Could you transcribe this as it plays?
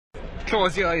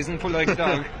close your eyes and pull like a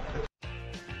dog.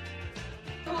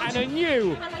 And a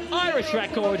new Irish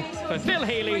record for Phil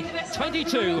Healy,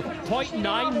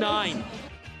 22.99.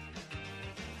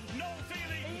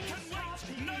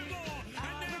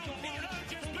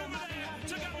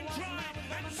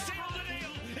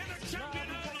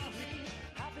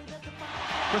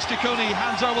 Christy Cooney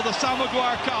hands over the Sam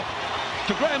Maguire Cup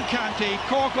to Ger McCarthy,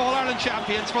 Cork All-Ireland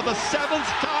champions for the 7th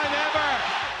time ever.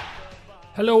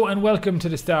 Hello and welcome to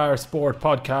the Star Sport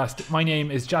Podcast. My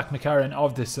name is Jack McCarthy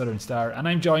of the Southern Star, and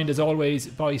I'm joined as always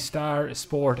by Star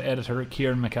Sport editor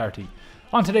Ger McCarthy.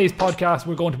 On today's podcast,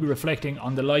 we're going to be reflecting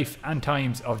on the life and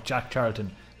times of Jack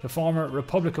Charlton, the former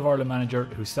Republic of Ireland manager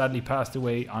who sadly passed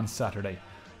away on Saturday.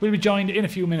 We'll be joined in a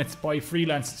few minutes by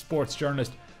freelance sports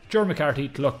journalist Ger McCarthy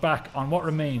to look back on what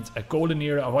remains a golden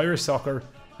era of Irish soccer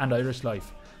and Irish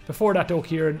life. Before that though,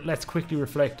 Kieran, let's quickly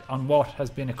reflect on what has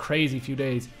been a crazy few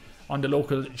days on the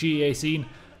local GAA scene.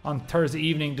 On Thursday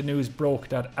evening, the news broke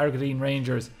that Argentine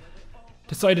Rangers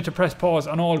decided to press pause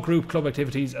on all group club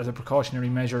activities as a precautionary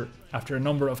measure after a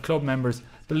number of club members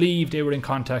believed they were in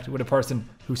contact with a person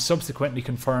who subsequently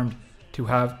confirmed to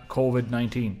have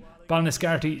Covid-19.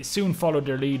 Ballinascarty soon followed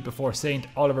their lead before St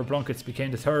Oliver Plunketts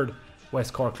became the third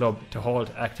West Cork club to halt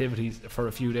activities for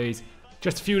a few days.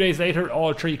 Just a few days later,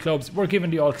 all three clubs were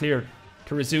given the all clear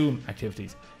to resume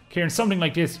activities. Kieran, something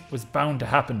like this was bound to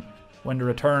happen when the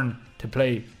return to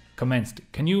play commenced.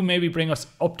 Can you maybe bring us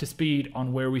up to speed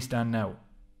on where we stand now?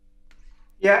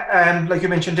 Yeah, like you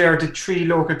mentioned there, the three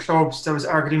local clubs, there was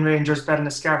Argentine Rangers,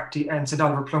 Ballinascarty and St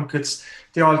Oliver Plunketts,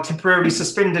 they all temporarily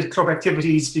suspended club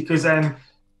activities because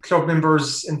club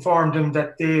members informed them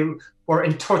that they were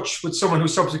in touch with someone who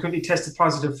subsequently tested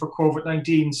positive for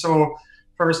Covid-19. So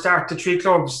for a start, the three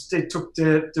clubs, they took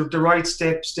the right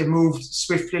steps, they moved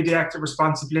swiftly, they acted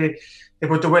responsibly, they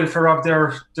put the welfare of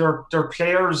their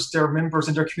players, their members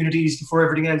and their communities before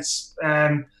everything else.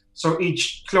 So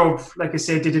each club, like I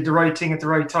said, they did the right thing at the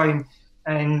right time,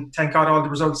 and thank God all the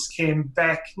results came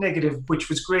back negative, which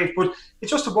was great. But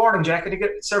it's just a warning, Jack. I think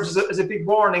it serves as a big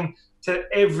warning to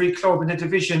every club in the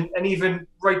division and even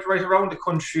right around the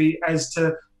country as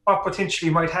to what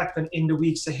potentially might happen in the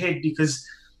weeks ahead, because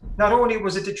not only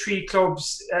was it the three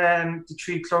clubs in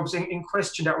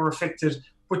question that were affected,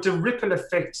 but the ripple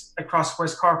effect across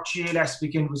West Cork GA last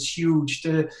weekend was huge.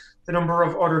 The number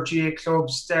of other GA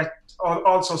clubs that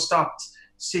also stopped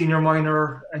senior,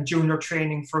 minor and junior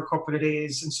training for a couple of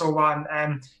days and so on.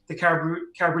 The Carbery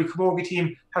Camogie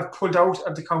team have pulled out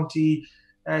of the county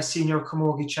senior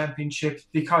Camogie championship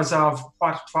because of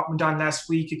what went on last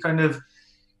week. It kind of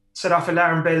set off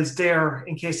alarm bells there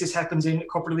in case this happens in a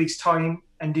couple of weeks' time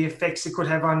and the effects it could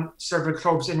have on several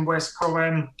clubs in West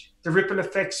Cork. The ripple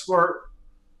effects were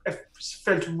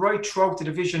felt right throughout the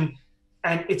division,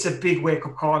 and it's a big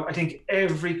wake-up call. I think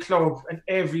every club and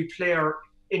every player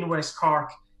in West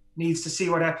Cork needs to see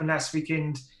what happened last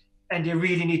weekend, and they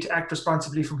really need to act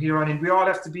responsibly from here on in. We all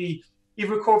have to be,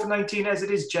 even with COVID-19 as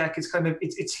it is, Jack,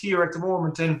 it's here at the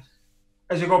moment, and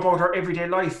as we go about our everyday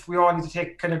life, we all need to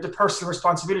take kind of the personal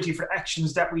responsibility for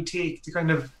actions that we take to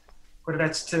kind of, whether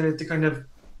that's to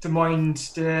mind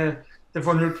the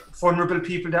vulnerable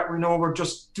people that we know, or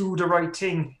just do the right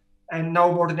thing. And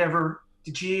now more than ever,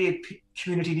 the GA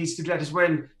community needs to do that as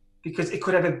well, because it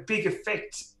could have a big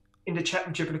effect in the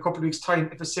championship in a couple of weeks' time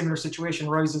if a similar situation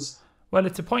arises. Well,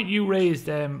 it's a point you raised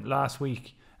last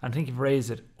week, and I think you've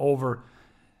raised it over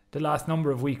the last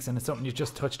number of weeks, and it's something you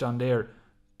just touched on there.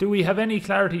 Do we have any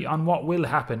clarity on what will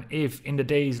happen if in the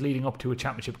days leading up to a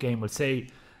championship game, we'll say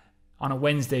on a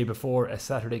Wednesday before a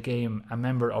Saturday game, a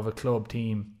member of a club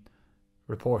team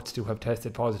reports to have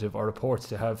tested positive or reports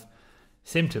to have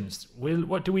symptoms?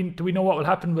 Do we know what will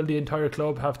happen? Will the entire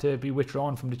club have to be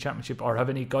withdrawn from the championship, or have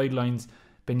any guidelines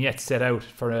been yet set out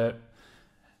for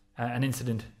an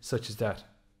incident such as that?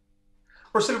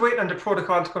 We're still waiting on the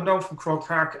protocol to come down from Croke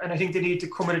Park, and I think they need to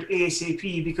come at it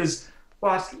ASAP, because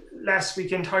what last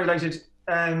weekend highlighted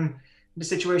the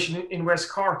situation in West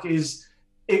Cork is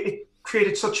it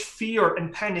created such fear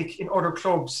and panic in other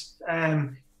clubs,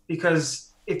 because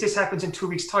if this happens in 2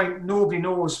 weeks' time, nobody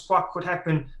knows what could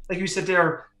happen. Like you said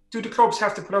there, do the clubs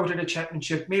have to pull out of the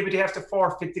championship? Maybe they have to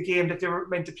forfeit the game that they were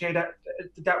meant to play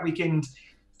that weekend.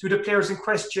 Do the players in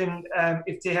question,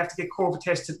 if they have to get COVID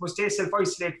tested, must they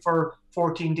self-isolate for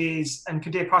 14 days? And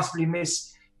could they possibly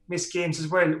miss games as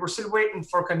well? We're still waiting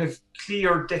for kind of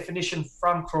clear definition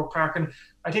from Croke Park, and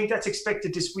I think that's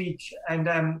expected this week. And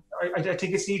I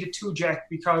think it's needed too, Jack,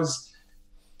 because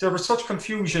there was such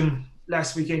confusion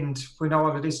last weekend when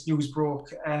all of this news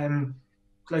broke.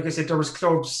 Like I said, there was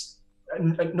clubs,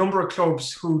 a number of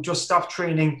clubs who just stopped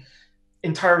training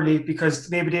entirely,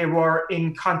 because maybe they were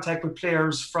in contact with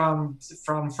players from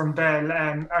Bell,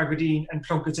 Argadine and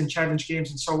Plunkets in challenge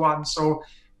games and so on. So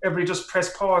everybody just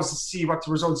pressed pause to see what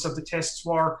the results of the tests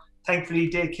were. Thankfully,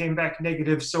 they came back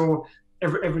negative, so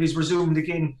everybody's resumed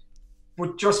again.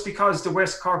 But just because the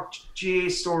West Cork GA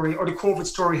story or the COVID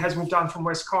story has moved on from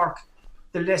West Cork,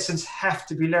 the lessons have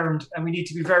to be learned, and we need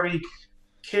to be very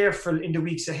careful in the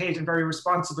weeks ahead and very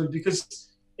responsible, because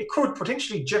it could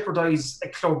potentially jeopardise a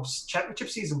club's championship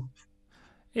season.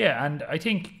 Yeah, and I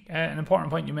think an important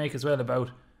point you make as well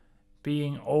about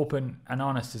being open and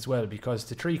honest as well, because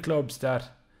the three clubs that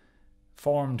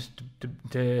formed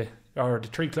the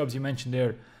three clubs you mentioned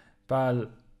there, Ball,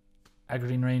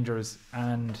 Argadine Rangers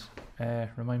and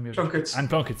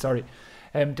Plunkett,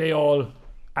 they all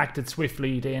acted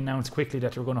swiftly. They announced quickly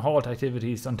that they were going to halt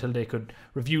activities until they could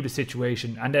review the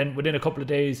situation, and then within a couple of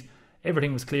days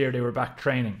everything was clear, they were back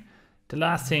training. The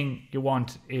last thing you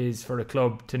want is for a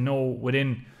club to know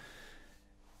within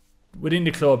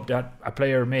the club that a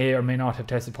player may or may not have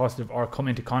tested positive or come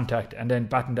into contact, and then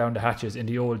batten down the hatches in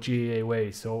the old GAA way.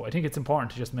 So I think it's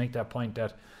important to just make that point,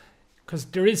 that because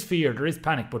there is fear, there is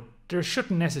panic, but there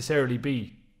shouldn't necessarily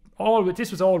be.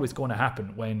 This was always going to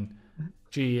happen when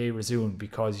GAA resumed,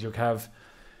 because you have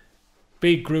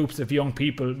big groups of young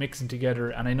people mixing together,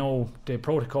 and I know the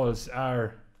protocols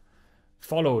are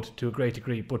followed to a great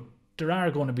degree, but there are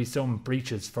going to be some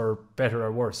breaches for better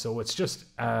or worse. So it's just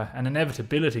an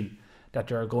inevitability that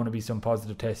there are going to be some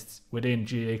positive tests within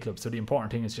GAA clubs. So the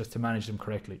important thing is just to manage them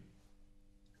correctly.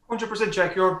 100%,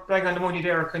 Jack. You're bang on the money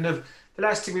there. Kind of the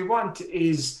last thing we want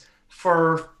is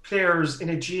for players in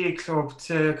a GAA club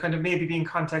to kind of maybe be in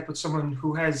contact with someone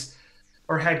who has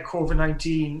or had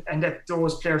COVID-19, and that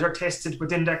those players are tested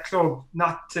within that club,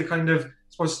 not to kind of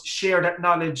share that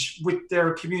knowledge with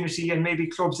their community and maybe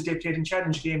clubs that they played in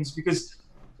challenge games, because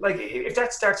like if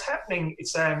that starts happening,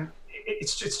 it's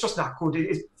just not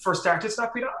good. For a start, it's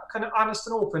not being kind of honest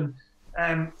and open,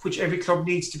 which every club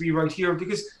needs to be right here,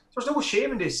 because there's no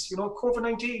shame in this. You know,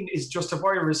 COVID-19 is just a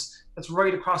virus that's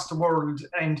right across the world,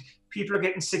 and people are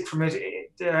getting sick from it.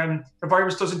 The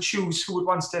virus doesn't choose who it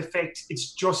wants to affect.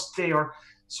 It's just there.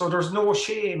 So there's no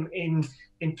shame in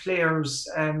players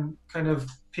kind of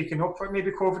picking up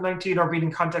maybe COVID-19 or being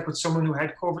in contact with someone who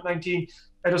had COVID-19.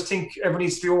 I just think everyone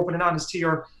needs to be open and honest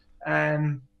here,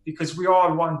 because we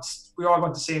all want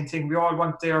the same thing. We all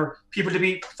want their people to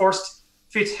be first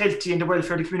fit, healthy, and the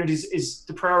welfare of the communities is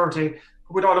the priority.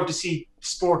 But we'd all love to see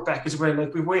sport back as well.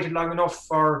 Like, we've waited long enough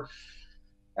for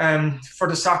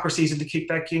the soccer season to kick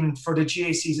back in, for the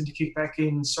GA season to kick back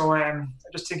in. So I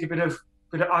just think a bit of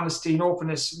honesty and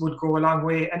openness would go a long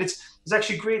way. And it's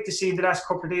actually great to see in the last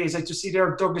couple of days. I just see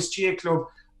their Douglas GA Club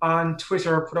on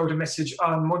Twitter put out a message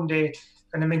on Monday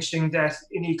kind of mentioning that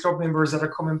any club members that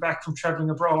are coming back from travelling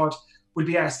abroad will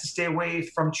be asked to stay away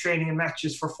from training and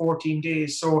matches for 14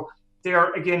 days. So they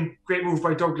are, again, great move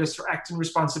by Douglas for acting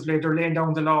responsibly. They're laying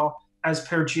down the law as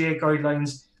per GA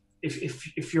guidelines.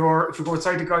 If you go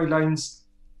outside the guidelines,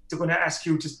 they're going to ask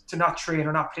you to not train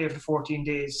or not play for 14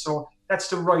 days. So that's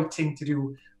the right thing to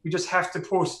do. We just have to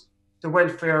put the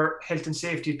welfare, health and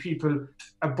safety of people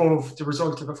above the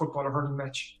result of a football or hurling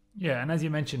match. Yeah, and as you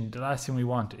mentioned, the last thing we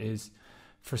want is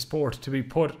for sport to be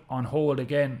put on hold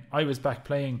again. I was back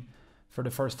playing for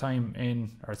the first time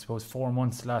in, or I suppose, 4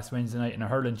 months last Wednesday night in a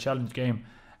hurling challenge game,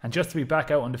 and just to be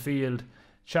back out on the field,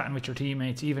 chatting with your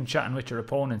teammates, even chatting with your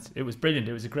opponents, it was brilliant.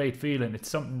 It was a great feeling. It's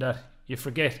something that you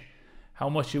forget how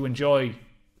much you enjoy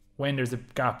when there's a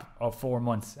gap of 4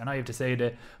 months. And I have to say,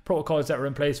 the protocols that were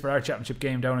in place for our championship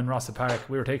game down in Rossa Park,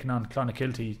 we were taking on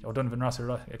Clonakilty, or Donovan Rossa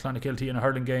Clonakilty, in a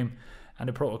hurling game, and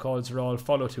the protocols were all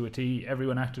followed to a T.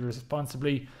 Everyone acted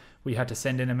responsibly. We had to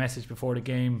send in a message before the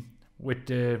game with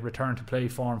the return to play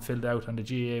form filled out on the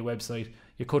GAA website.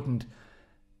 You couldn't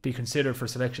be considered for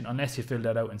selection unless you filled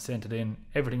that out and sent it in.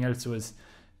 Everything else was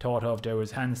thought of. There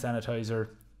was hand sanitizer,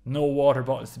 no water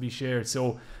bottles to be shared.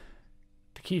 So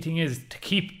the key thing is to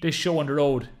keep this show on the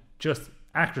road. Just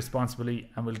act responsibly,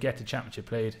 and we'll get the championship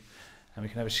played, and we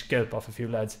can have a scalp off a few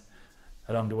lads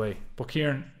along the way. But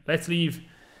Kieran, let's leave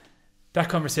that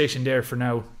conversation there for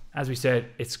now. As we said,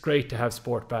 it's great to have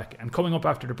sport back, and coming up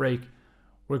after the break,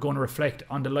 we're going to reflect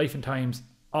on the life and times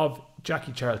of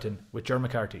Jack Charlton with Ger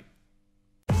McCarthy.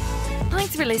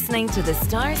 Thanks for listening to the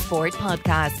Star Sport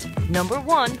Podcast,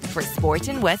 #1 for sport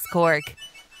in West Cork.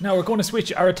 Now we're going to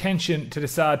switch our attention to the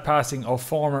sad passing of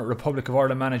former Republic of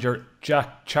Ireland manager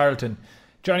Jack Charlton.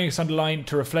 Joining us on the line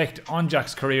to reflect on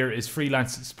Jack's career is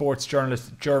freelance sports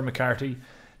journalist Ger McCarthy.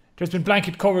 There's been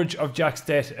blanket coverage of Jack's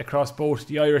death across both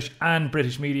the Irish and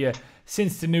British media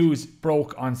since the news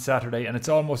broke on Saturday, and it's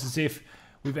almost as if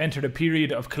we've entered a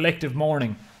period of collective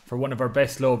mourning for one of our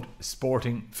best loved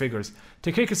sporting figures.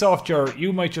 To kick us off, Ger,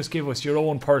 you might just give us your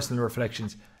own personal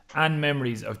reflections and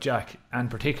memories of Jack, and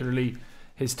particularly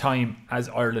his time as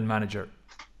Ireland manager.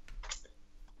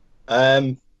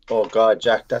 Oh God,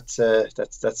 Jack, that's a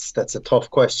tough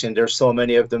question. There's so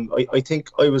many of them. I think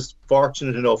I was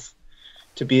fortunate enough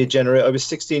to be a generation. I was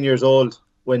 16 years old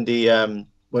when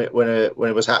when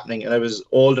it was happening, and I was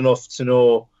old enough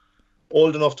to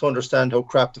understand how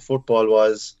crap the football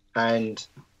was, and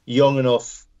young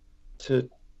enough to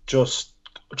just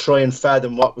try and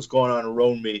fathom what was going on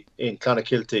around me in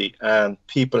Clonakilty.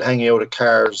 People hanging out of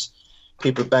cars,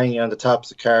 people banging on the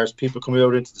tops of cars, people coming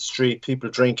out into the street, people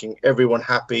drinking, everyone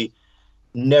happy.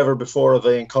 Never before have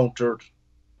I encountered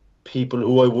people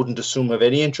who I wouldn't assume have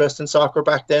any interest in soccer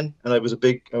back then. And I've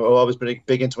always been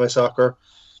big into my soccer.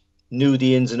 Knew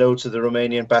the ins and outs of the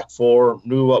Romanian back four,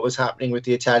 knew what was happening with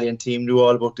the Italian team, knew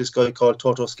all about this guy called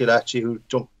Toto Schillaci who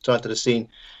jumped onto the scene.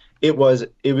 It was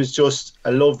just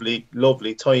a lovely,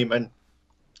 lovely time. And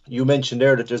you mentioned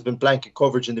there that there's been blanket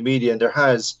coverage in the media, and there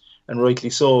has, and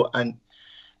rightly so. And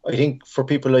I think for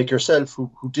people like yourself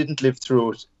who didn't live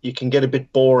through it, you can get a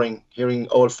bit boring hearing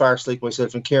old farts like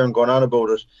myself and Kieran going on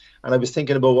about it. And I was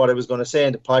thinking about what I was going to say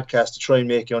in the podcast to try and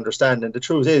make you understand. And the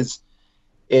truth is,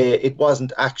 it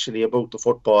wasn't actually about the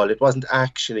football. It wasn't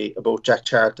actually about Jack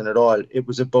Charlton at all. It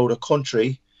was about a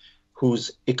country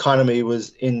whose economy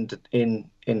was in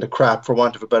the crap, for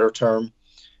want of a better term,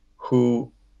 who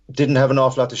didn't have an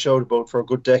awful lot to shout about for a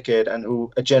good decade, and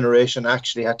who a generation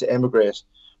actually had to emigrate,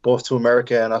 both to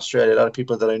America and Australia, a lot of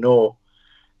people that I know.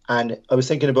 And I was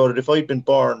thinking about it, if I'd been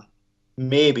born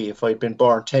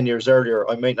 10 years earlier,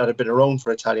 I might not have been around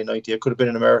for Italian 90. I could have been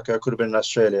in America, I could have been in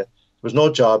Australia. There was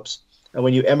no jobs. And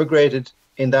when you emigrated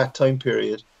in that time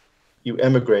period, you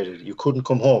emigrated. You couldn't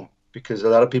come home because a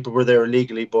lot of people were there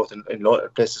illegally, both in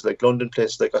places like London,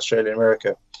 places like Australia and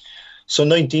America. So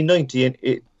 1990,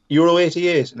 and Euro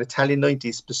 88, and Italian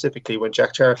 90 specifically, when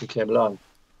Jack Charlton came along,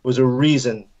 was a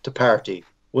reason to party,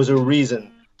 was a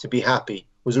reason to be happy,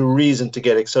 was a reason to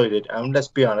get excited, and let's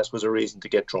be honest, was a reason to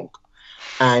get drunk.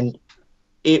 And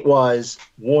it was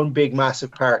one big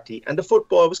massive party, and the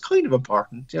football was kind of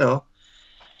important, you know.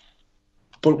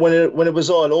 But when it was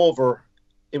all over,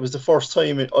 it was the first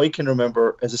time I can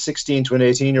remember as a 16 to an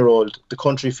 18-year-old, the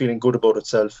country feeling good about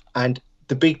itself. And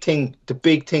the big thing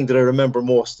that I remember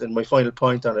most, and my final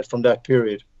point on it from that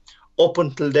period, up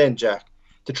until then, Jack,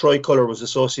 the tricolour was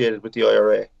associated with the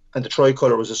IRA, and the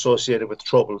tricolour was associated with the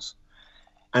Troubles.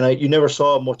 And you never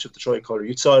saw much of the tricolour.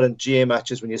 You saw it in GA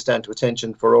matches when you stand to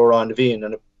attention for Oran Naveen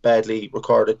and a badly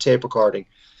recorded tape recording.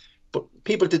 But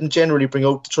people didn't generally bring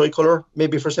out the tricolour,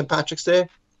 maybe for St. Patrick's Day.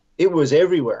 It was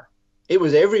everywhere. It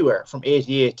was everywhere from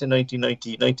 88 to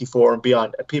 1990, 94 and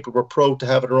beyond. And people were proud to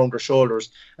have it around their shoulders,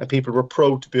 and people were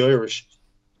proud to be Irish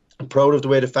and proud of the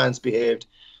way the fans behaved.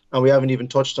 And we haven't even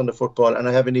touched on the football, and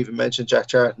I haven't even mentioned Jack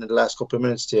Charlton in the last couple of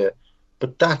minutes to you.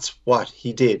 But that's what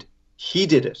he did. He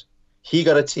did it. He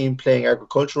got a team playing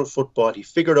agricultural football. He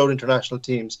figured out international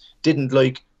teams, didn't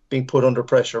like being put under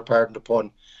pressure, pardon the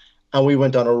pun. And we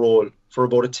went on a roll for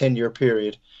about a 10-year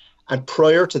period. And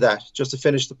prior to that, just to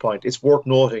finish the point, it's worth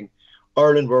noting,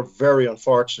 Ireland were very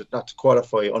unfortunate not to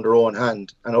qualify under Owen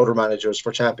Hand and other managers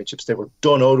for championships. They were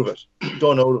done out of it.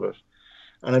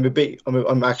 And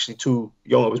I'm actually too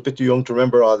young. I was a bit too young to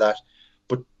remember all that.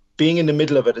 But being in the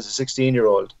middle of it as a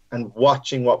 16-year-old and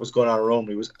watching what was going on around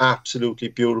me was absolutely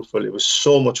beautiful. It was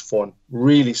so much fun,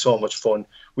 really so much fun.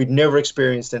 We'd never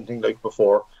experienced anything like it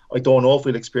before. I don't know if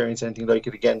we'll experience anything like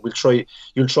it again.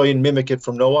 You'll try and mimic it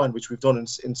from now on, which we've done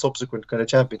in subsequent kind of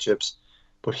championships.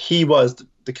 But he was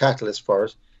the catalyst for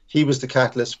it. He was the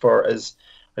catalyst for, as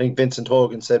I think Vincent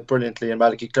Hogan said brilliantly, and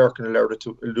Malachy Clerkin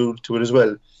alluded to it as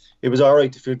well. It was all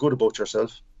right to feel good about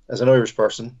yourself as an Irish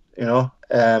person, you know,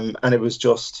 and it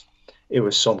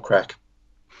was some crack.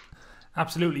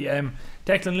 Absolutely.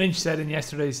 Declan Lynch said in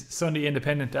yesterday's Sunday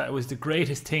Independent that it was the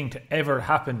greatest thing to ever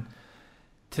happen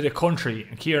to the country.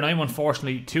 And Kieran, I'm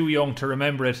unfortunately too young to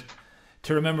remember it,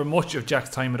 to remember much of Jack's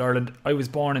time at Ireland. I was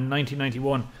born in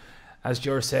 1991, as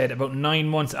Ger said, about 9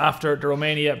 months after the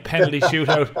Romania penalty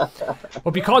shootout.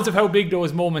 But because of how big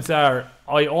those moments are,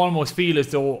 I almost feel as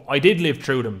though I did live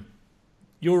through them.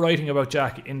 You're writing about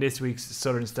Jack in this week's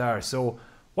Southern Star. So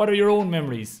what are your own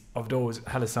memories of those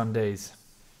Halison days?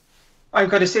 I'm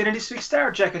going to say in this week's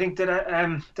Star, Jack, I think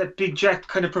that that Big Jack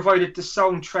kind of provided the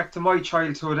soundtrack to my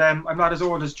childhood. I'm not as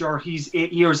old as Ger, he's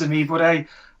 8 years of me, but I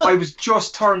was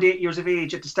just turned 8 years of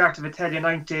age at the start of Italian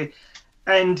 90.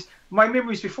 And my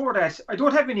memories before that, I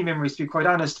don't have any memories to be quite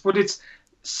honest, but I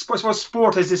suppose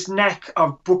sport has this knack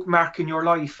of bookmarking your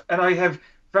life. And I have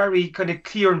very kind of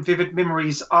clear and vivid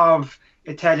memories of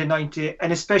Italia 90,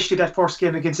 and especially that first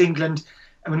game against England,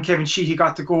 and when Kevin Sheehy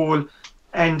got the goal,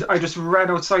 and I just ran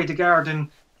outside the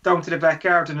garden down to the back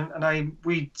garden, and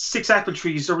we 6 apple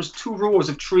trees. There was 2 rows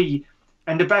of 3,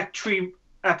 and the back 3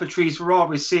 apple trees were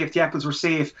always safe. The apples were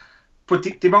safe, but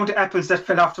the amount of apples that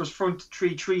fell off those front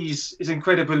 3 trees is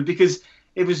incredible, because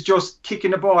it was just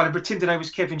kicking the ball and pretending I was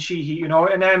Kevin Sheehy, you know.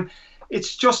 And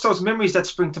it's just those memories that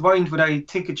spring to mind when I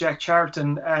think of Jack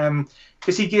Charlton,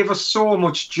 because he gave us so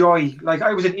much joy. Like,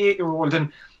 I was an 8-year-old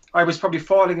and I was probably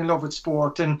falling in love with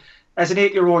sport, and as an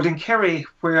 8-year-old in Kerry,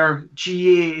 where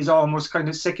GA is almost kind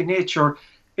of second nature,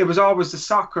 it was always the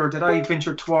soccer that I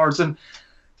ventured towards. And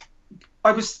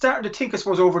I was starting to think, I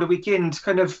suppose, over the weekend,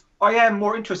 kind of, I am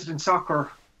more interested in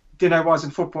soccer than I was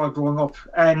in football growing up.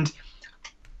 And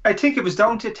I think it was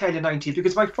down to Italia 90,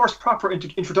 because my first proper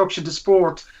introduction to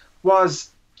sport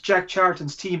was Jack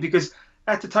Charlton's team, because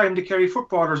at the time the Kerry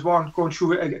footballers weren't going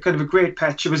through a kind of a great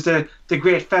patch. It was the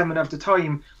great famine of the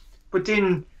time. But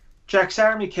then Jack's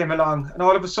Army came along, and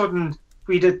all of a sudden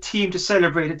we had a team to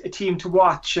celebrate, a team to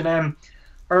watch. And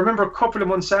I remember a couple of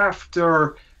months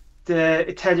after the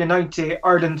Italia 90,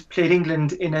 Ireland played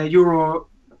England in a Euro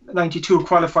 92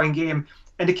 qualifying game,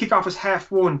 and the kickoff was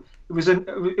 1:30.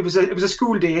 It was a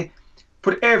school day,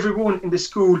 but everyone in the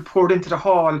school poured into the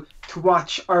hall to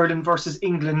watch Ireland versus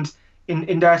England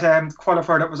in that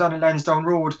qualifier that was on a Lansdowne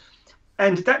Road,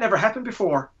 and that never happened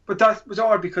before. But that was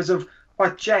all because of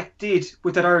what Jack did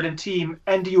with that Ireland team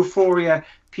and the euphoria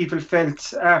people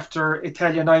felt after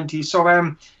Italia 90.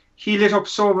 So he lit up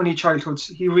so many childhoods.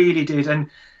 He really did. And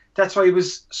that's why it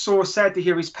was so sad to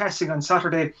hear his passing on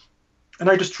Saturday.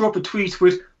 And I just threw up a tweet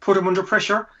with "Put Him Under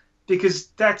Pressure," because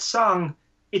that song,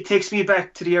 it takes me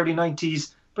back to the early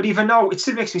 90s. But even now, it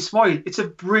still makes me smile. It's a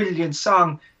brilliant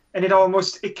song. And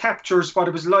it captures what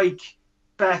it was like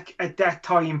back at that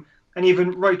time, and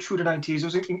even right through the 90s. It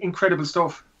was incredible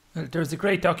stuff. There was a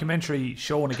great documentary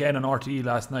shown again on RTE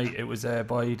last night. It was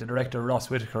by the director Ross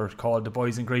Whitaker, called The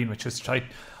Boys in Green, which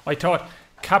I thought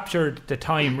captured the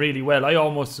time really well. I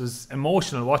almost was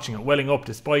emotional watching it, welling up,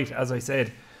 despite, as I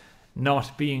said,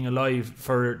 not being alive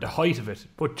for the height of it.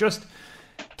 But just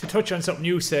to touch on something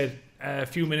you said a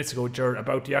few minutes ago, Ger,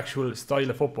 about the actual style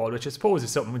of football, which I suppose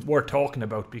is something worth talking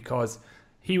about, because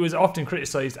he was often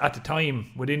criticised at the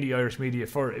time within the Irish media,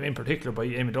 for, in particular by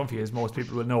Eamon Dunphy, as most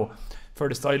people will know, for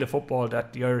the style of football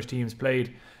that the Irish teams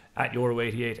played at Euro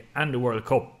 88 and the World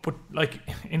Cup. But like,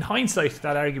 in hindsight,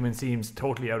 that argument seems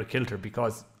totally out of kilter,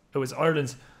 because it was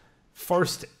Ireland's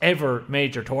first ever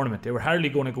major tournament. They were hardly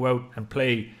going to go out and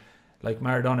play like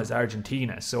Maradona's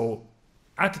Argentina. So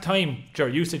at the time, Ger,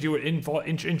 you said you were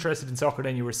interested in soccer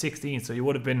then. You were 16, so you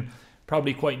would have been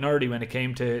probably quite nerdy when it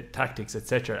came to tactics,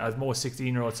 etc., as most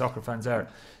 16-year-old soccer fans are.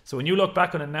 So when you look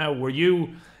back on it now, were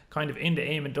you kind of in the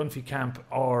Eamon Dunphy camp,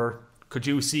 or could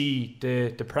you see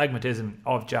the pragmatism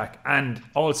of Jack? And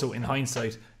also, in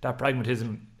hindsight, that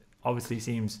pragmatism obviously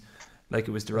seems like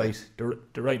it was the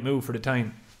right move for the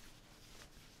time.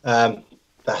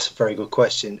 That's a very good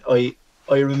question. I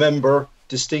remember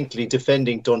distinctly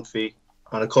defending Dunphy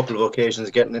on a couple of occasions,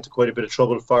 getting into quite a bit of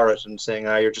trouble for it and saying,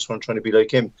 you're just trying to be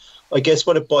like him. I guess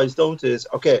what it boils down to is,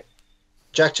 okay,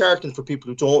 Jack Charlton, for people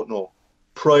who don't know,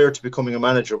 prior to becoming a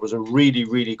manager, was a really,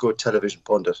 really good television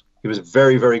pundit. He was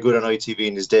very, very good on ITV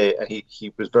in his day, and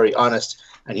he was very honest,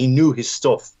 and he knew his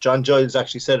stuff. John Giles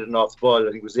actually said it in Off the Ball,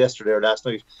 I think it was yesterday or last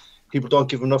night. People don't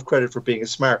give him enough credit for being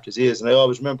as smart as he is. And I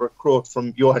always remember a quote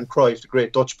from Johan Cruyff, the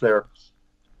great Dutch player,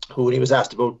 who, when he was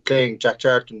asked about playing Jack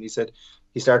Charlton, he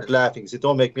started laughing. He said,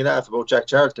 "Don't make me laugh about Jack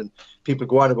Charlton. People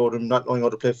go on about him not knowing how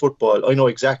to play football. I know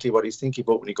exactly what he's thinking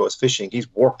about when he goes fishing.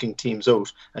 He's working teams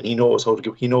out, and he knows how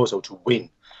to win."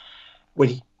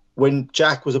 When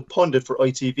Jack was a pundit for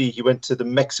ITV, he went to the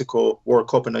Mexico World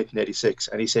Cup in 1986,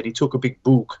 and he said he took a big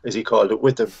book, as he called it,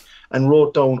 with him, and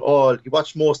wrote down he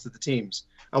watched most of the teams,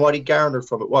 and what he garnered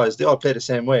from it was they all play the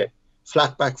same way.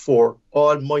 Flat back four,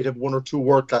 all might have one or two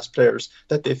world-class players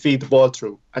that they feed the ball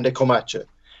through, and they come at you.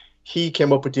 He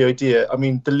came up with the idea. I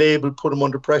mean, the label "put him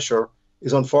under pressure"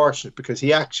 is unfortunate, because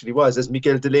he actually was, as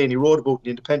Miguel Delaney wrote about in The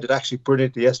Independent actually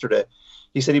brilliantly yesterday,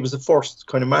 he said he was the first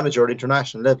kind of manager at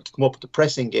international level to come up with the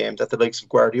pressing game that the likes of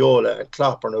Guardiola and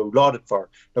Klopp are now lauded for.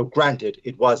 Now, granted,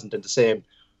 it wasn't in the same,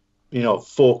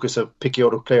 focus of picking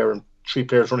out a player and 3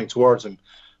 players running towards him.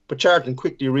 But Charlton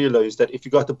quickly realised that if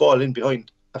you got the ball in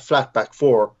behind a flat back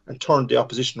four and turned the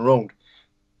opposition around,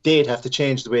 they'd have to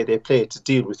change the way they played to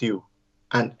deal with you.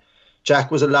 And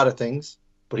Jack was a lot of things,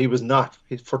 but he was not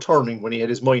for turning when he had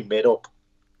his mind made up.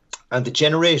 And the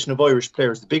generation of Irish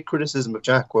players, the big criticism of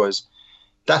Jack was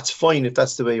that's fine if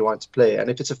that's the way you want to play, and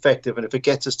if it's effective, and if it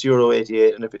gets us to Euro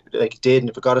 88, and if it, like it did, and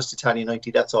if it got us to Italia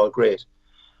 90, that's all great.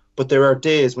 But there are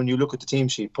days when you look at the team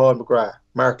sheet, Paul McGrath,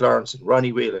 Mark Lawrenson,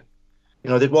 Ronnie Whelan,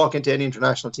 they'd walk into any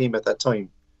international team at that time.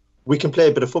 We can play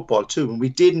a bit of football too, and we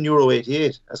did in Euro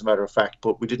 88, as a matter of fact,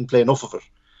 but we didn't play enough of it.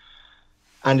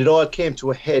 And it all came to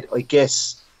a head, I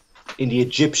guess, in the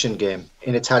Egyptian game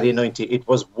in Italia 90. It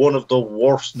was one of the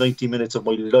worst 90 minutes of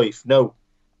my life. Now,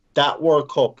 that World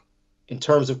Cup, in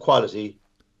terms of quality,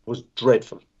 was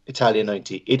dreadful, Italia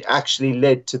 90. It actually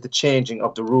led to the changing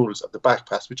of the rules of the back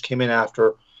pass, which came in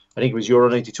after, I think it was Euro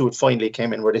 92, it finally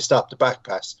came in, where they stopped the back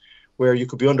pass, where you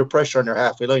could be under pressure on your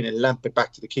halfway line and lamp it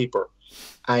back to the keeper.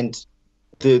 And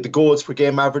the goals per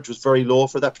game average was very low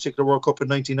for that particular World Cup in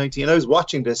 1990. And I was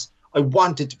watching this, I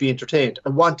wanted to be entertained. I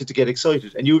wanted to get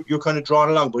excited. And you're kind of drawn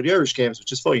along by the Irish games,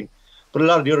 which is fine. But a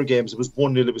lot of the other games, it was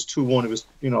 1-0, it was 2-1, it was,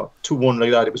 2-1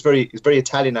 like that. It was very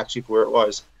Italian, actually, for where it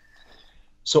was.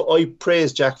 So I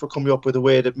praise Jack for coming up with a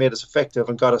way that made us effective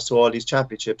and got us to all these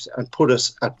championships and put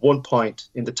us at one point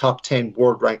in the top 10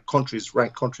 ranked countries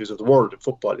of the world in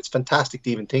football. It's fantastic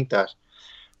to even think that.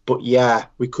 But yeah,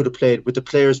 we could have played with the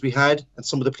players we had and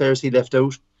some of the players he left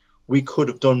out. We could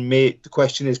have done, the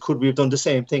question is, could we have done the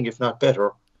same thing, if not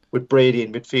better, with Brady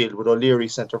in midfield, with O'Leary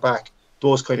centre-back?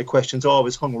 Those kind of questions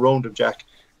always hung around him, Jack,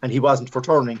 and he wasn't for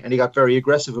turning, and he got very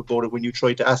aggressive about it when you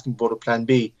tried to ask him about a plan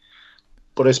B.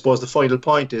 But I suppose the final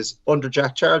point is, under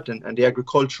Jack Charlton and the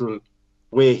agricultural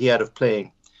way he had of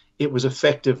playing, it was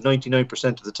effective 99%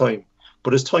 of the time.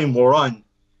 But as time wore on,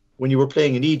 when you were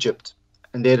playing in Egypt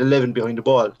and they had 11 behind the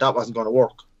ball, that wasn't going to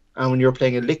work. And when you were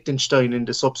playing in Liechtenstein in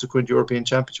the subsequent European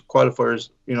Championship qualifiers,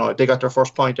 they got their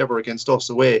first point ever against us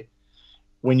away.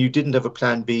 When you didn't have a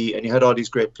plan B and you had all these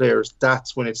great players,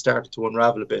 that's when it started to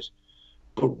unravel a bit.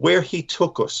 But where he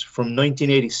took us from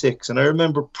 1986, and I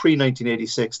remember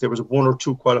pre-1986, there was 1 or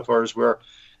 2 qualifiers where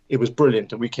it was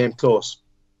brilliant and we came close.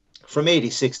 From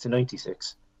 86 to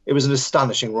 96, it was an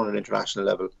astonishing run at international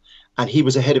level. And he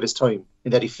was ahead of his time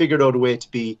in that he figured out a way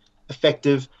to be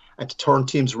effective and to turn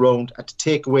teams around and to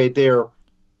take away their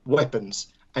weapons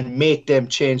and make them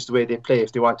change the way they play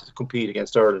if they wanted to compete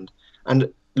against Ireland.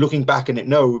 And looking back on it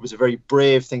now, it was a very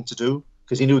brave thing to do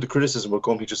because he knew the criticism would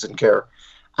come, he just didn't care.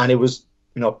 And it was,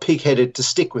 pig-headed to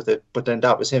stick with it, but then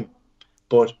that was him.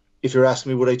 But if you're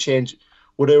asking me, would I change,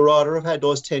 would I rather have had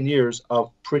those 10 years of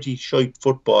pretty shite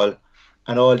football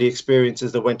and all the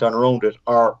experiences that went on around it,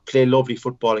 or play lovely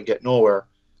football and get nowhere?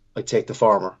 I'd take the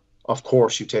former. Of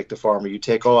course you take the former. You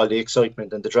take all the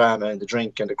excitement and the drama and the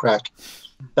drink and the crack.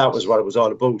 That was what it was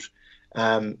all about.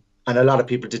 And a lot of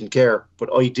people didn't care, but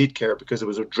I did care because it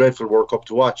was a dreadful World Cup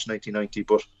to watch, 1990,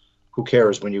 but who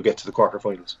cares when you get to the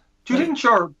quarterfinals? Do you think,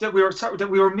 sure, that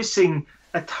we were missing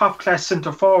a top-class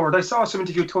centre-forward? I saw some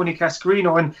interview with Tony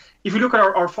Cascarino, and if you look at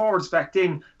our forwards back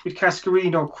then, with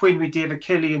Cascarino, Quinn, with David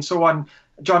Kelly and so on,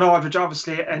 John Aldridge,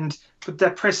 obviously, and with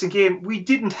that pressing game, we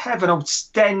didn't have an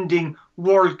outstanding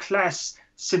world-class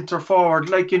centre-forward,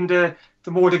 like in the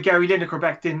mode of Gary Lineker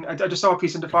back then. I just saw a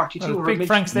piece in the 42. Well, big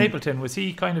Frank Stapleton, was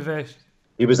he kind of a...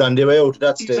 He was on the way out at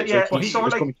that stage. Yeah, he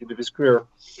was coming to the end of his career.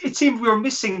 It seemed we were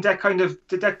missing that kind of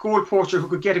that goal poacher who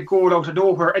could get a goal out of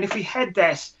nowhere. And if we had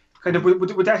that, kind of,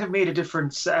 would that have made a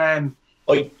difference?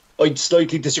 I'd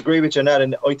slightly disagree with you on that.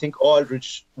 And I think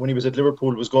Aldridge, when he was at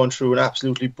Liverpool, was going through an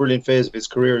absolutely brilliant phase of his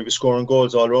career. He was scoring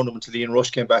goals all around him until Ian Rush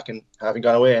came back and having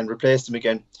gone away and replaced him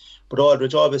again. But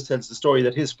Aldridge always tells the story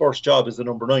that his first job as the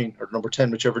number 9 or number 10,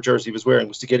 whichever jersey he was wearing,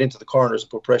 was to get into the corners and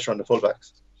put pressure on the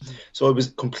fullbacks. So it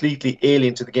was completely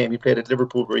alien to the game. He played at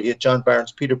Liverpool where he had John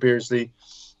Barnes, Peter Beardsley,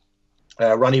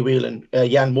 Ronnie Whelan,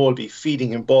 Jan Molby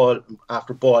feeding him ball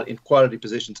after ball in quality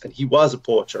positions, and he was a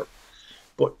poacher.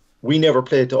 But we never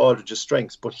played to Aldridge's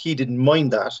strengths, but he didn't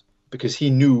mind that because he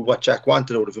knew what Jack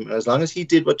wanted out of him. And as long as he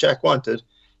did what Jack wanted,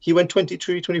 he went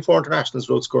 23, 24 internationals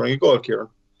without scoring a goal, Kieran.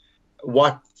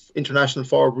 What international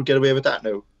forward would get away with that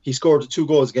now? He scored the 2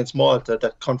 goals against Malta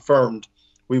that confirmed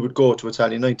we would go to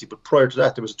Italia 90, but prior to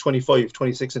that there was 25,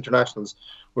 26 internationals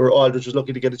where Aldridge was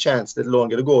lucky to get a chance, let alone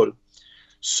get a goal.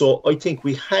 So I think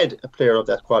we had a player of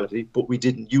that quality, but we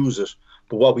didn't use it.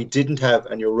 But what we didn't have,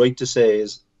 and you're right to say,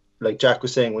 is, like Jack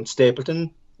was saying, when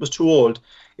Stapleton was too old,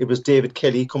 it was David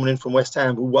Kelly coming in from West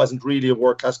Ham, who wasn't really a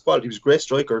world-class quality. He was a great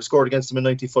striker, scored against him in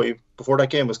 95 before that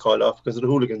game was called off because of the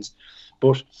hooligans.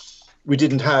 But we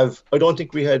didn't have, I don't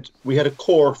think we had a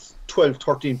core of 12,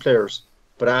 13 players.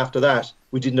 But after that,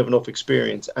 we didn't have enough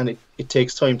experience, and it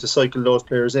takes time to cycle those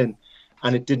players in.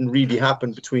 And it didn't really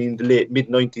happen between the late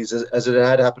mid-90s as it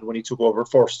had happened when he took over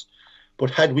first.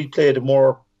 But had we played a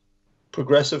more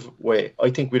progressive way, I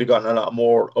think we'd have gotten a lot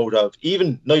more out of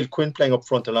even Niall Quinn playing up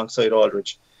front alongside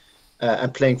Aldridge.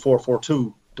 and playing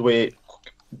 4-4-2 the way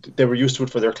they were used to it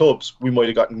for their clubs, we might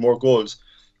have gotten more goals.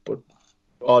 But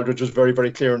Aldridge was very,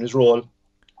 very clear in his role.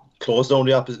 Close down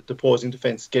the opposing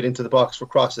defence, get into the box for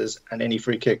crosses and any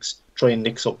free kicks, try and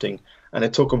nick something. And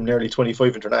it took him nearly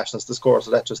 25 internationals to score,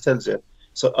 so that just tells you.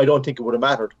 So I don't think it would have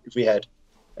mattered if we had,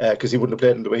 because he wouldn't have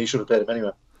played him the way he should have played him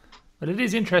anyway. But it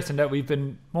is interesting that we've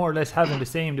been more or less having the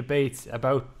same debates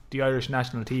about the Irish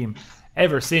national team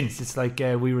ever since. It's like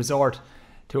we resort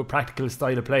to a practical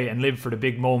style of play and live for the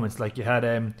big moments. Like you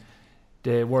had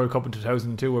the World Cup in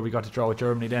 2002 where we got to draw with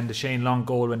Germany, then the Shane Long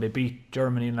goal when they beat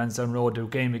Germany in Lansdowne Road, the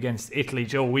game against Italy.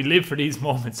 Joe, we live for these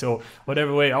moments, so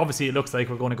whatever way, obviously it looks like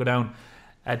we're going to go down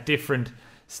a different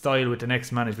style with the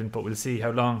next management, but we'll see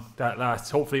how long that lasts.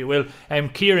 Hopefully it will.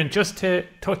 Kieran, just to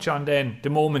touch on then the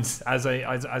moments, as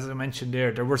I mentioned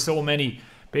there were so many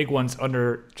big ones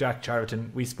under Jack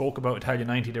Charlton. We spoke about Italia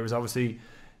 90. There was obviously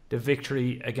the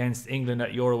victory against England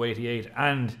at Euro 88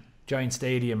 and Giant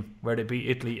Stadium where they beat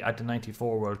Italy at the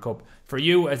 94 World Cup. For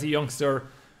you as a youngster,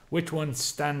 which one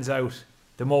stands out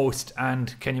the most,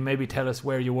 and can you maybe tell us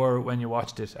where you were when you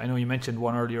watched it? I know you mentioned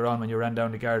one earlier on when you ran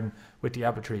down the garden with the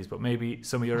apple trees, but maybe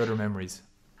some of your other memories.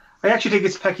 I actually think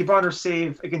it's Pecky Bonner's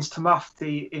save against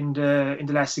Tamafti in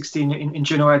the last 16 in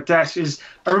Genoa. That is,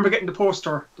 I remember getting the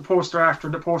poster after,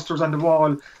 and the poster was on the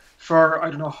wall for I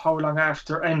don't know how long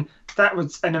after, and that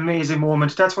was an amazing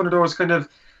moment. That's one of those kind of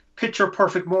picture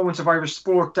perfect moments of Irish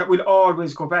sport that we'll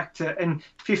always go back to, and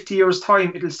 50 years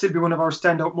time it'll still be one of our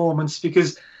standout moments,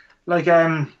 because like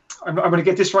I'm going to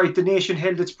get this right, the nation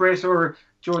held its breath, or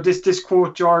this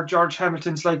quote George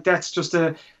Hamilton's, like that's just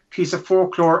a piece of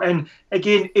folklore. And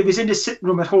again, it was in the sitting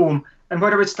room at home, and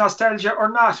whether it's nostalgia or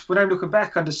not, when I'm looking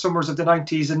back on the summers of the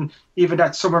 90s and even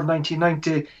that summer of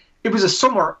 1990, it was a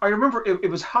summer. I remember it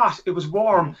was hot, it was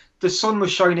warm, the sun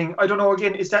was shining. I don't know,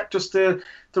 again, is that just the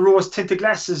rose tinted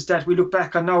glasses that we look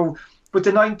back on now? But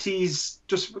the 90s,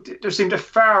 just there seemed a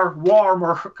far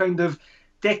warmer kind of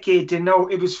decade than now.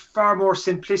 It was far more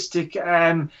simplistic.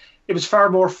 It was far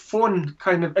more fun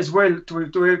kind of as well,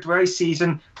 the way I see it.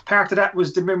 And part of that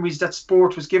was the memories that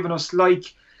sport was giving us,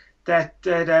 like that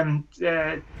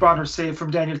Bonner save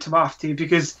from Daniel Tamafti,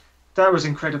 because that was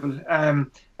incredible.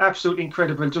 Absolutely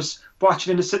incredible. Just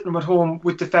watching in the sitting room at home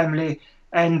with the family.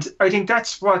 And I think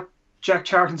that's what Jack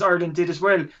Charlton's Ireland did as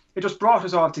well. It just brought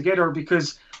us all together,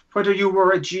 because whether you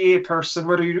were a GA person,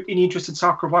 whether you were any interest in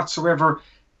soccer whatsoever,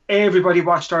 everybody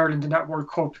watched Ireland in that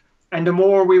World Cup. And the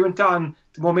more we went on,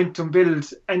 the momentum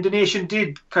built, and the nation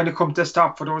did kind of come to a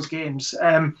stop for those games.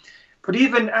 But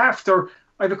even after,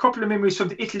 I have a couple of memories from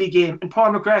the Italy game, and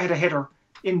Paul McGrath had a header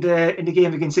in the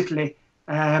game against Italy.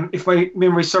 If my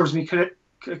memory serves me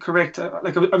correct,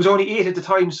 like I was only 8 at the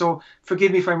time, so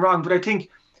forgive me if I'm wrong, but I think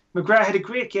McGrath had a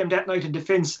great game that night in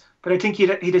defence, but I think he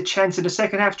had a chance in the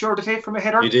second half, Jordan, to take from a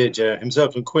header. He did, yeah.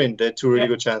 Himself and Quinn, they had two really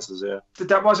good chances, yeah.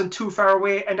 That wasn't too far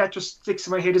away, and that just sticks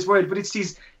in my head as well. But it's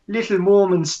these little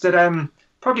moments that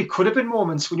probably could have been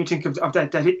moments when you think of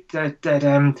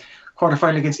that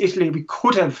quarter-final against Italy. We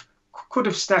could have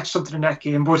snatched something in that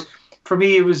game, but for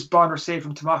me it was Bonner save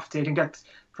from Tamafti. I think that,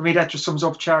 for me, that just sums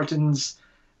up Charlton's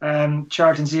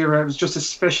era. It was just a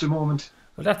special moment.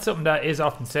 Well, that's something that is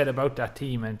often said about that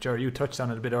team, and Ger, you touched on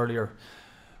it a bit earlier,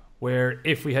 where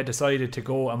if we had decided to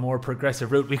go a more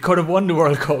progressive route, we could have won the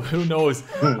World Cup. Who knows?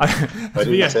 I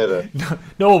didn't say that.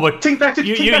 No, but think back to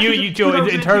Joe,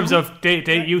 in terms of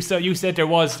you said there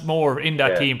was more in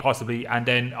that team possibly, and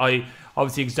then I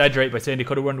obviously exaggerate by saying they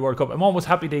could have won the World Cup. I'm almost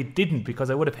happy they didn't, because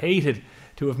I would have hated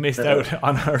to have missed out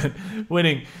on Ireland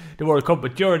winning the World Cup.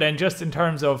 But Ger, then, just in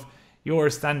terms of your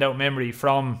standout memory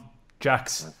from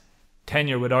Jack's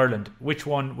tenure with Ireland, which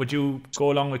one would you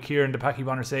go along with? Kieran, the Pecky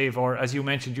Bonner save, or as you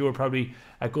mentioned, you were probably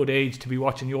a good age to be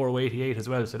watching Euro 88 as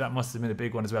well, so that must have been a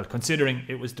big one as well, considering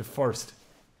it was the first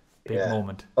big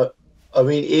moment. I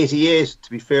mean, 88, to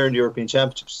be fair, in the European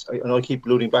Championships, and I keep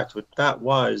alluding back to it, that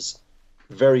was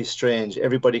very strange.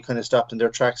 Everybody kind of stopped in their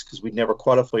tracks because we'd never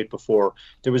qualified before.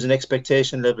 There was an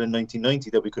expectation level in 1990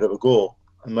 that we could have a go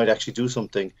and might actually do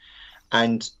something.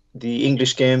 And the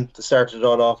English game that started it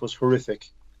all off was horrific.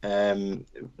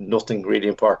 Nothing really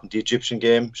important. The Egyptian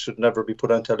game should never be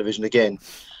put on television again.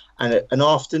 And an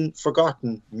often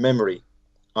forgotten memory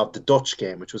of the Dutch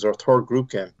game, which was our third group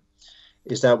game,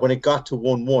 is that when it got to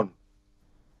 1-1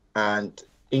 and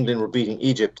England were beating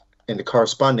Egypt in the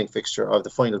corresponding fixture of the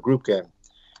final group game,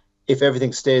 if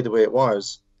everything stayed the way it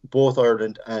was, both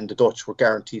Ireland and the Dutch were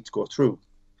guaranteed to go through.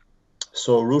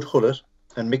 So Ruth Hullett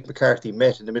and Mick McCarthy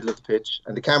met in the middle of the pitch,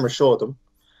 and the camera showed them,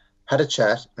 had a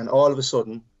chat, and all of a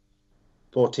sudden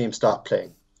both teams stopped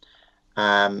playing,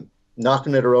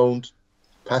 knocking it around,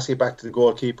 passing it back to the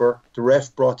goalkeeper. The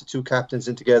ref brought the two captains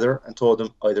in together and told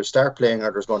them either start playing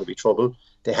or there's going to be trouble.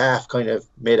 They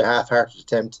made a half-hearted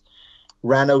attempt,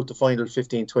 ran out the final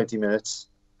 15-20 minutes,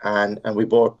 and we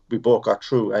both got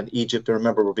through. And Egypt, I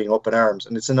remember, were being up in arms.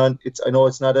 And I know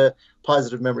it's not a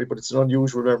positive memory, but it's an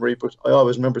unusual memory. But I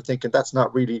always remember thinking that's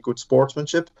not really good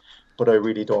sportsmanship, but I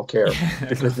really don't care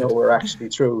because now we're actually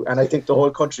through. And I think the whole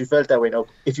country felt that way. Now,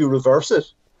 if you reverse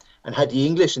it and had the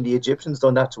English and the Egyptians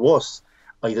done that to us,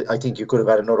 I think you could have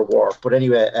had another war. But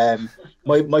anyway,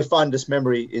 my fondest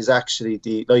memory is actually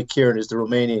like Kieran, is the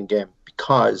Romanian game,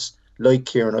 because like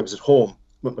Kieran, I was at home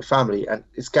with my family, and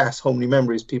it's gas how many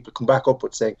memories people come back up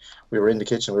with saying we were in the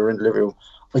kitchen, we were in the living room.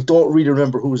 I don't really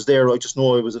remember who was there. I just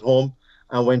know I was at home,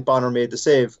 and when Bonner made the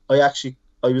save, I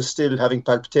was still having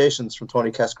palpitations from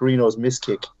Tony Cascarino's miss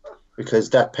kick, because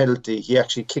that penalty, he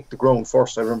actually kicked the ground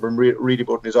first. I remember him reading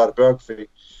about in his autobiography,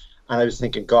 and I was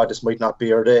thinking, God, this might not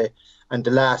be our day. And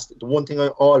the one thing I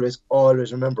always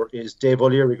remember is Dave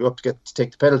O'Leary go up to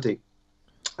take the penalty,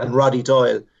 and Roddy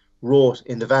Doyle wrote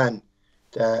in the van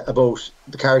about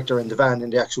the character in the van in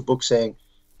the actual book, saying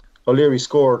O'Leary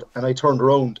scored, and I turned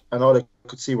around and all I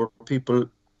could see were people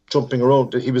jumping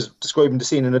around. He was describing the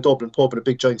scene in a Dublin pub in a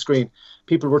big giant screen.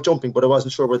 People were jumping, but I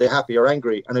wasn't sure were they happy or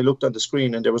angry. And I looked on the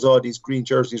screen, and there was all these green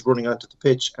jerseys running onto the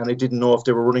pitch, and I didn't know if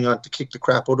they were running on to kick the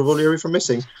crap out of O'Leary for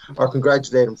missing or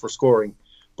congratulate him for scoring.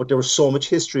 But there was so much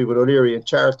history with O'Leary and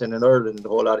Charlton and Ireland and the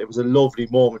whole lot. It was a lovely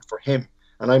moment for him.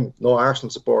 And I'm no Arsenal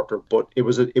supporter, but it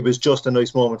was just a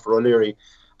nice moment for O'Leary.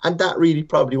 And that really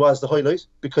probably was the highlight,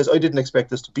 because I didn't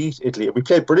expect us to beat Italy. We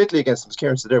played brilliantly against them, as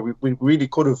Kieran said there. We really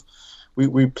could have.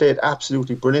 We played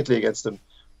absolutely brilliantly against them.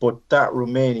 But that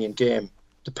Romanian game,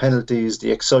 the penalties,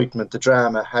 the excitement, the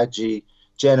drama, Hadji,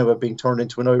 Genoa being turned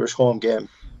into an Irish home game,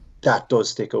 that does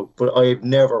stick out. But I've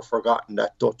never forgotten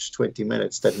that Dutch 20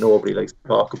 minutes that nobody likes to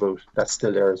talk about. That's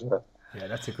still there as well. Yeah,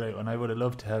 that's a great one. I would have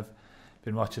loved to have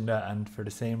been watching that, and for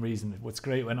the same reason, what's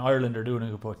great when Ireland are doing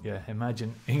it, but yeah,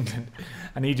 imagine England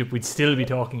and Egypt, we'd still be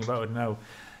talking about it now.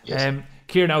 Yes.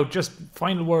 Keir, now just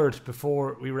final word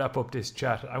before we wrap up this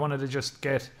chat. I wanted to just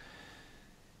get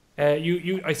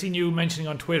I seen you mentioning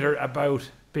on Twitter about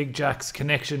Big Jack's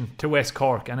connection to West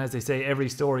Cork, and as they say, every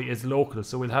story is local,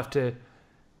 so we'll have to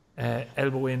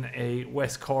elbow in a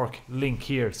West Cork link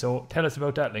here. So tell us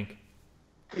about that link.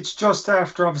 It's just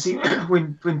after, obviously,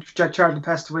 when Jack Charlton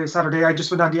passed away Saturday, I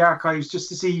just went on the archives just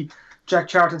to see Jack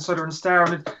Charlton Southern Star,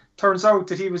 and it turns out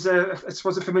that he was a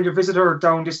familiar visitor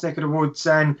down this neck of the woods,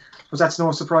 and that's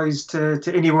no surprise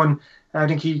to anyone. I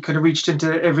think he could have reached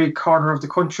into every corner of the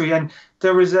country, and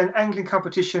there was an angling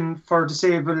competition for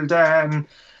disabled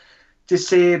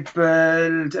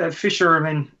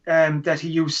fishermen that he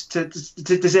used to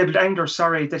disabled anglers,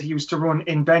 that he used to run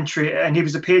in Bantry, and he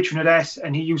was a patron of that,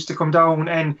 and he used to come down,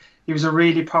 and he was a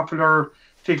really popular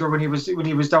figure when he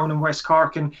was down in West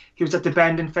Cork, and he was at the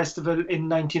Bandon Festival in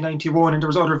 1991, and there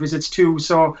was other visits too.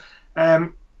 So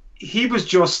he was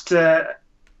just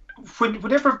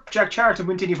whenever Jack Charlton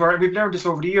went anywhere, and we've learned this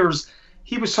over the years,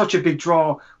 he was such a big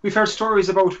draw. We've heard stories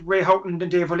about Ray Houghton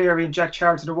and Dave O'Leary and Jack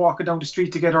Charlton are walking down the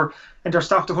street together, and they're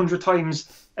stopped 100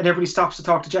 times, and everybody stops to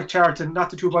talk to Jack Charlton, not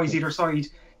the two boys either side.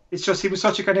 It's just, he was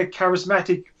such a kind of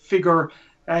charismatic figure,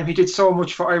 and he did so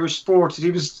much for Irish sport.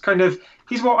 He's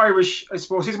more Irish, I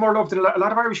suppose. He's more loved than a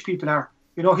lot of Irish people are.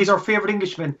 You know, he's our favourite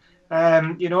Englishman.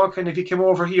 He came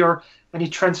over here and he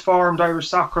transformed Irish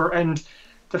soccer, and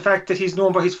the fact that he's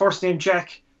known by his first name,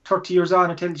 Jack, 30 years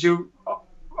on, it tells you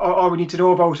all we need to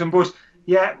know about him. But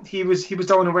yeah, he was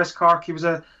down in West Cork. He was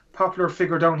a popular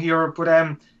figure down here,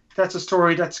 but that's a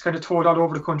story that's kind of told all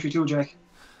over the country too, Jack.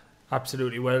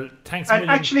 Absolutely. Well, thanks. And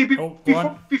actually,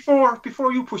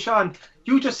 before you push on,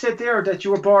 you just said there that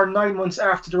you were born 9 months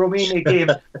after the Romania game,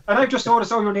 and I've just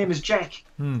noticed your name is Jack.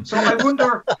 So I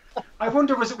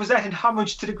wonder, was that in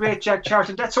homage to the great Jack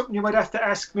Charlton? That's something you might have to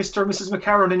ask Mr. and Mrs.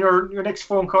 McCarron in your next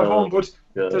phone call home. But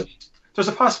there's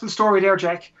a possible story there,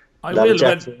 Jack. I will.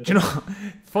 Well,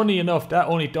 funny enough, that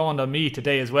only dawned on me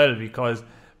today as well, because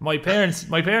my parents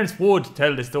would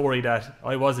tell the story that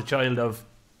I was a child of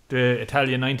the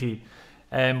Italian 90,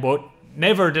 but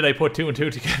never did I put two and two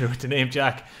together with the name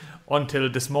Jack until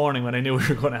this morning when I knew we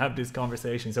were going to have this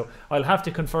conversation. So I'll have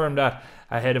to confirm that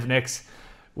ahead of next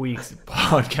week's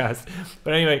podcast.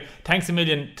 But anyway, thanks a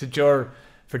million to Ger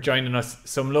for joining us.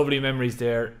 Some lovely memories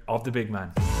there of the big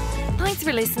man. Thanks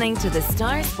for listening to the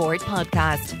Star Sport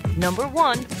Podcast,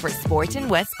 #1 for sport in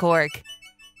West Cork.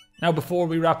 Now, before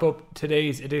we wrap up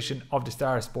today's edition of the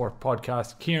Star Sport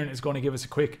Podcast, Kieran is going to give us a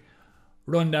quick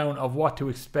rundown of what to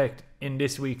expect in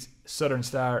this week's Southern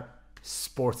Star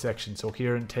Sports section. So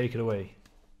Kieran, take it away.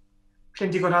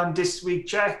 Plenty going on this week,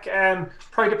 Jack.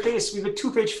 Pride of Place, we have a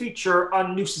 2-page feature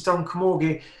on Newcestown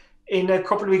Camogie. In a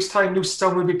couple of weeks' time,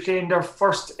 Newcestown will be playing their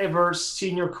first ever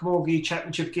senior Camogie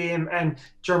championship game, and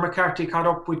Ger McCarthy caught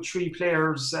up with 3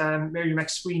 players, Mary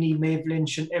McSweeney, Maeve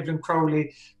Lynch and Evelyn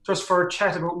Crowley, just for a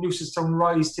chat about Newcestown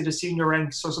rise to the senior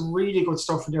ranks. So some really good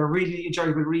stuff in there, really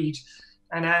enjoyable read.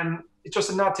 And it's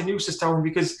just a nod to Newcestown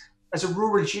because as a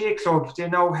rural GA club, they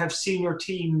now have senior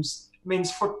teams,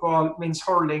 men's football, men's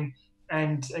hurling,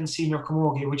 and senior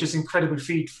Camogie, which is an incredible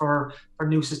feat for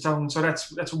Newcestown. So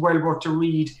that's well worth to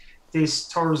read this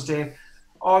Thursday.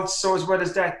 Also, as well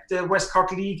as that, the West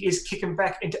Cork League is kicking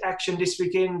back into action this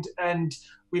weekend, and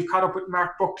we've caught up with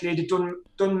Mark Buckley, the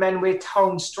Dunmanway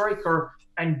Town striker,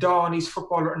 and Dawn, his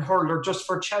footballer and hurler, just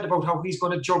for a chat about how he's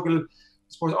going to juggle, I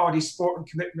suppose, all these sporting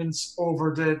commitments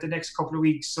over the next couple of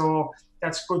weeks. So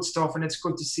that's good stuff, and it's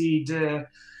good to see the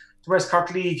West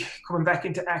Cork League coming back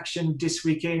into action this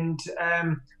weekend.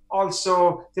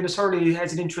 Also, Dennis Hurley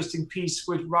has an interesting piece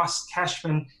with Ross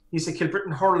Cashman. He's a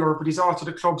Kilbrittain hurler, but he's also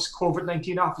the club's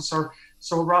COVID-19 officer.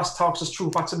 So Ross talks us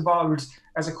through what's involved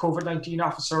as a COVID-19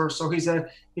 officer. So he's a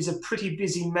pretty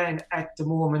busy man at the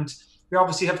moment. We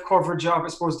obviously have coverage of, I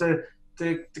suppose, the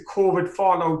COVID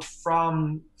fallout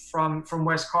from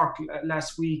West Cork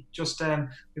last week. Just we have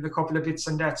a couple of bits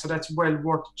on that, so that's well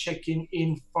worth checking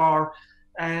in for.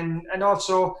 And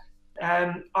also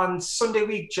on Sunday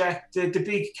week, Jack, the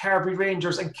big Carbery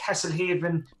Rangers and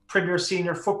Castlehaven Premier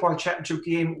Senior Football Championship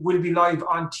game will be live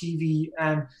on TV.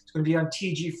 It's going to be on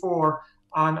TG4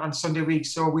 on Sunday week,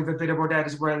 so we have a bit about that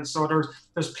as well. So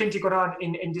there's plenty going on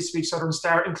in this week's Southern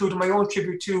Star, including my own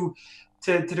tribute to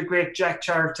the great Jack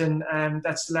Charlton.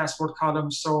 That's the last word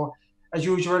column. So as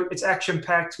usual, it's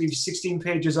action-packed. We have 16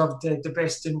 pages of the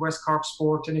best in West Cork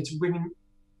sport, and it's winging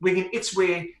its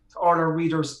way to all our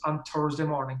readers on Thursday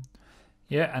morning.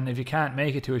 Yeah, and if you can't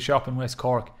make it to a shop in West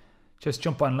Cork, just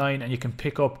jump online and you can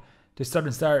pick up the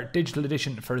Southern Star digital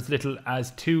edition for as little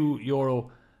as €2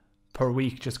 per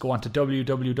week. Just go on to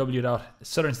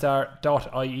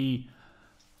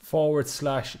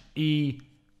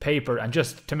www.southernstar.ie/e-paper. And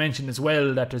just to mention as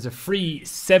well that there's a free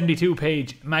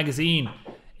 72-page magazine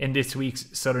in this week's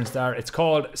Southern Star. It's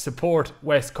called Support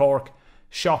West Cork,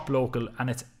 Shop Local, and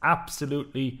it's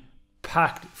absolutely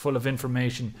packed full of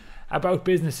information about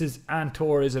businesses and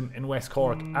tourism in West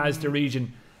Cork as the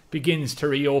region begins to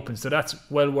reopen. So that's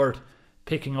well worth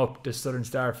picking up the Southern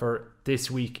Star for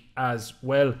this week as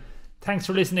well. Thanks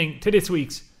for listening to this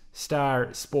week's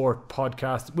Star Sport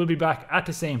podcast. We'll be back at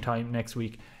the same time next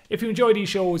week. If you enjoy these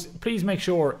shows, please make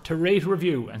sure to rate,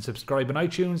 review and subscribe on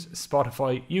iTunes,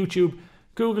 Spotify, YouTube,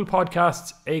 Google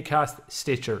Podcasts, Acast,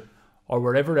 Stitcher, or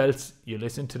wherever else you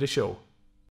listen to the show.